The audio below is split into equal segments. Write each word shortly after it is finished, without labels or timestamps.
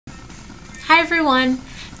Hi everyone!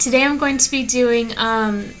 Today I'm going to be doing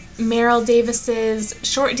Meryl Davis's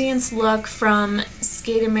short dance look from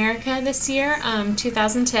Skate America this year,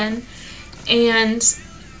 2010, and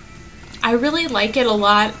I really like it a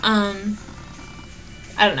lot. I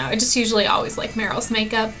don't know, I just usually always like Meryl's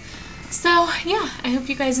makeup. So yeah, I hope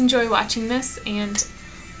you guys enjoy watching this, and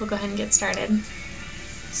we'll go ahead and get started.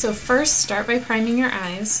 So first, start by priming your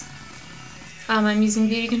eyes. I'm using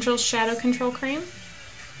Beauty Control's Shadow Control Cream.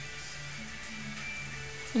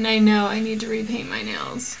 And I know I need to repaint my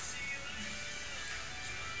nails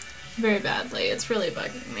very badly. It's really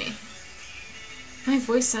bugging me. My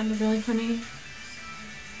voice sounded really funny.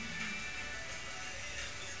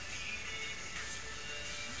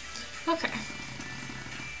 Okay.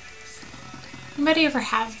 Anybody ever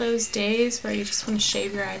have those days where you just want to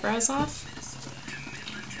shave your eyebrows off?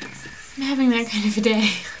 I'm having that kind of a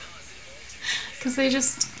day. Because they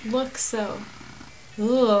just look so...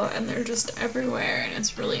 ugh, and they're just everywhere, and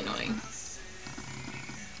it's really annoying.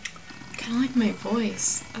 Kind of like my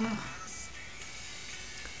voice. Ugh.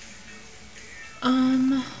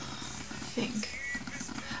 I think.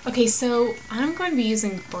 Okay, so I'm going to be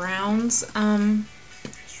using browns.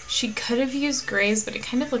 She could have used grays, but it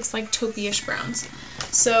kind of looks like taupey-ish browns.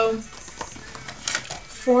 So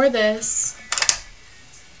for this,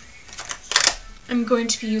 I'm going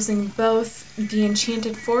to be using both the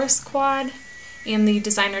Enchanted Forest Quad and the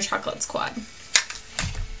Designer Chocolates Quad.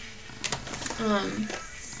 Gonna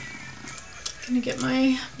get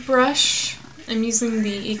my brush. I'm using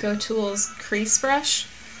the Eco Tools crease brush.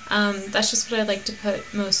 That's just what I like to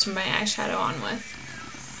put most of my eyeshadow on with.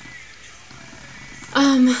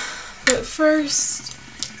 But first,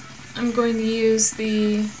 I'm going to use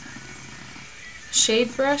the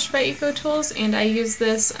shade brush by Eco Tools, and I use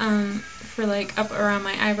this for like up around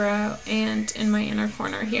my eyebrow and in my inner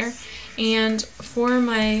corner here. And for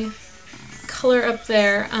my color up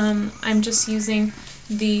there, I'm just using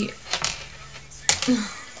the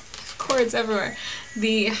cords everywhere.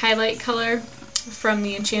 The highlight color from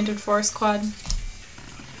the Enchanted Forest Quad.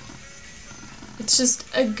 It's just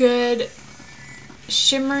a good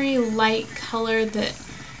shimmery light color that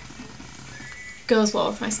goes well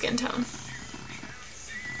with my skin tone.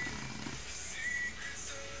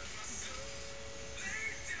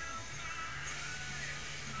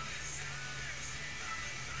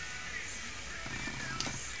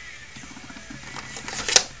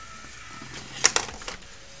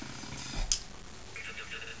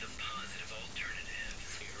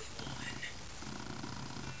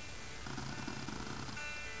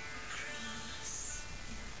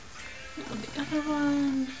 The other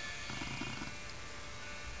one.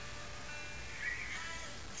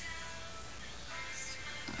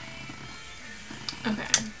 Okay.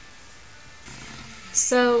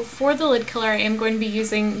 So for the lid color, I am going to be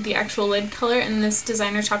using the actual lid color in this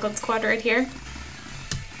Designer Chocolates Quad right here.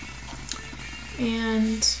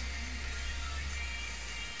 And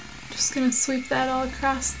just gonna sweep that all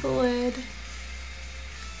across the lid.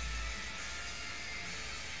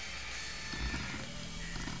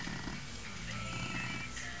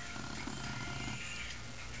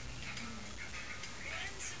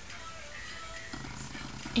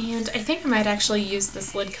 And I think I might actually use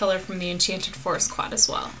this lid color from the Enchanted Forest Quad as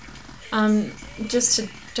well. Just to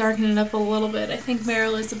darken it up a little bit. I think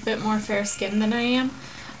Meryl is a bit more fair-skinned than I am.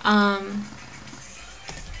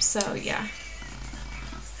 So yeah.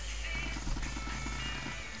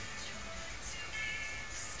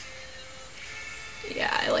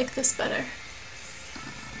 Yeah, I like this better.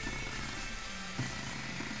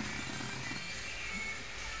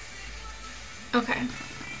 Okay.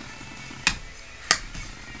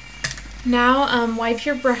 Now wipe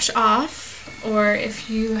your brush off, or if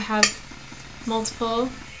you have multiple,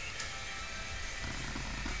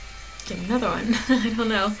 get another one. I don't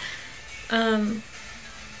know.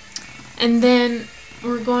 And then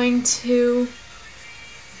we're going to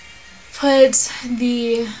put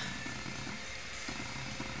the...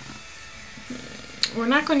 we're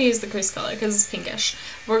not going to use the crease color because it's pinkish.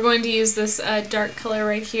 We're going to use this dark color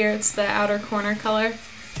right here. It's the outer corner color.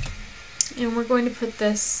 And we're going to put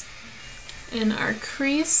this in our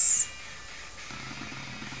crease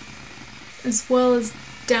as well as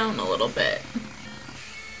down a little bit.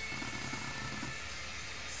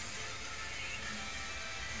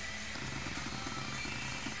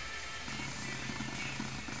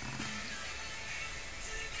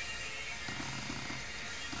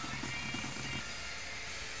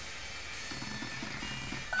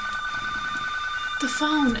 The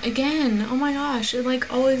phone, again! Oh my gosh, it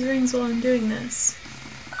like always rings while I'm doing this.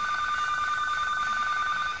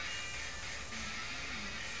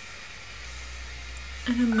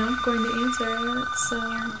 And I'm not going to answer it, so...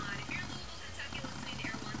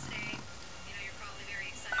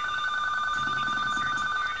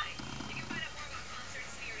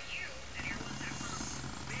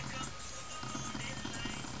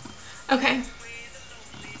 Okay.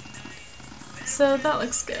 So that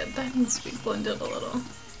looks good. That needs to be blended a little.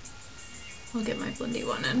 I'll get my blendy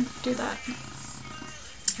one and do that.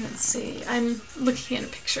 Let's see. I'm looking at a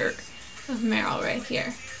picture of Meryl right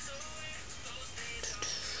here.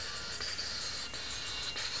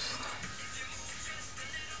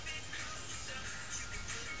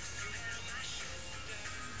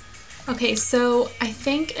 Okay, so I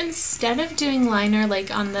think instead of doing liner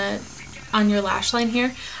like on your lash line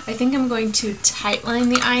here, I think I'm going to tight line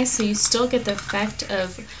the eye so you still get the effect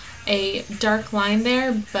of a dark line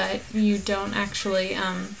there, but you don't actually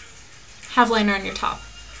have liner on your top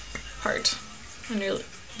part, on your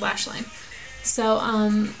lash line. So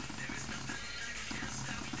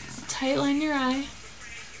tight line your eye,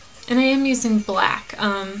 and I am using black.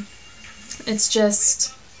 It's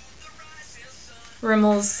just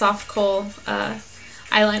Rimmel's Soft Kohl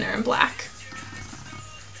eyeliner in black.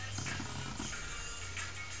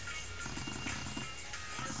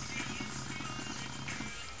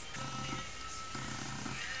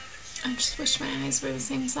 I just wish my eyes were the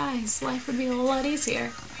same size. Life would be a whole lot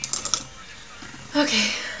easier.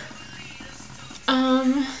 Okay.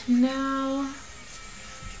 Now,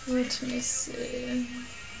 let me see.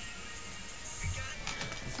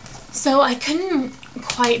 So I couldn't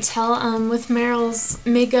quite tell with Meryl's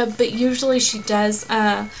makeup, but usually she does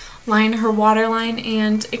line her waterline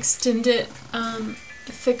and extend it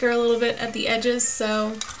thicker a little bit at the edges,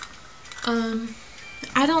 so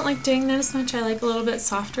I don't like doing that as much. I like a little bit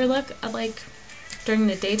softer look. I like during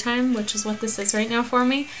the daytime, which is what this is right now for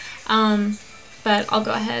me, but I'll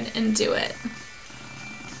go ahead and do it.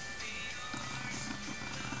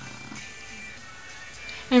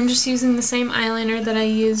 I'm just using the same eyeliner that I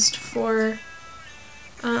used for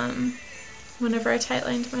whenever I tight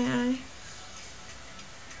lined my eye.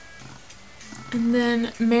 And then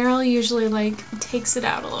Meryl usually like takes it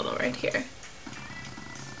out a little right here.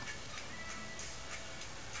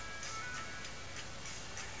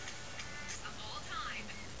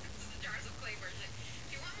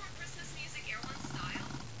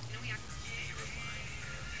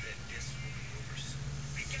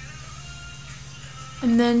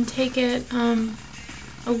 And then take it a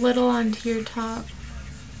little onto your top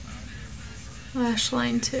lash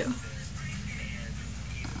line too.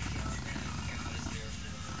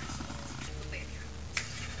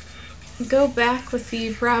 Go back with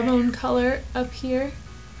the brow bone color up here.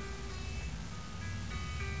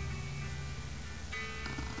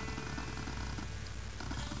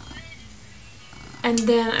 And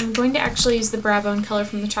then I'm going to actually use the brow bone color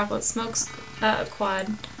from the Chocolate Smokes quad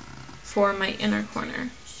for my inner corner.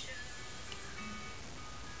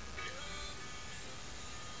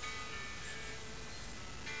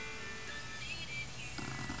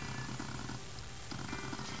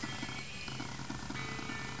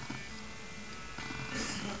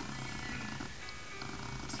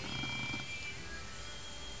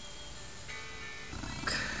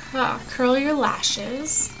 Curl your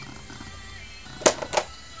lashes.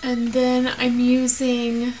 And then I'm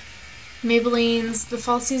using Maybelline's The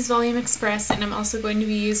Falsies Volume Express, and I'm also going to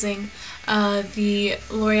be using the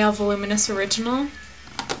L'Oreal Voluminous Original.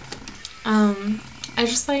 I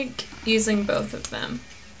just like using both of them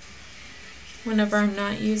whenever I'm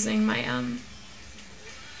not using my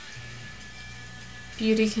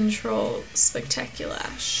Beauty Control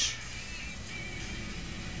Spectaculash.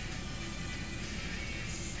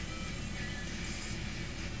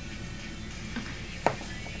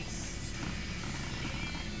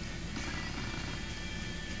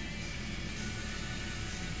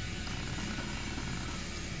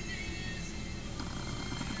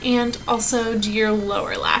 And also do your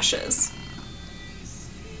lower lashes.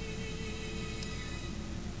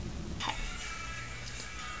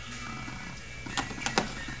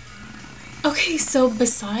 Okay, so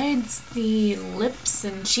besides the lips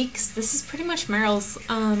and cheeks, this is pretty much Meryl's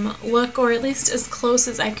look, or at least as close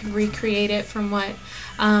as I could recreate it from what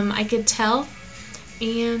I could tell.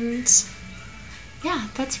 And yeah,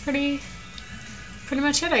 that's pretty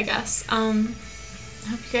much it, I guess. I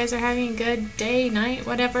hope you guys are having a good day, night,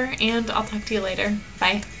 whatever, and I'll talk to you later.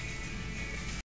 Bye.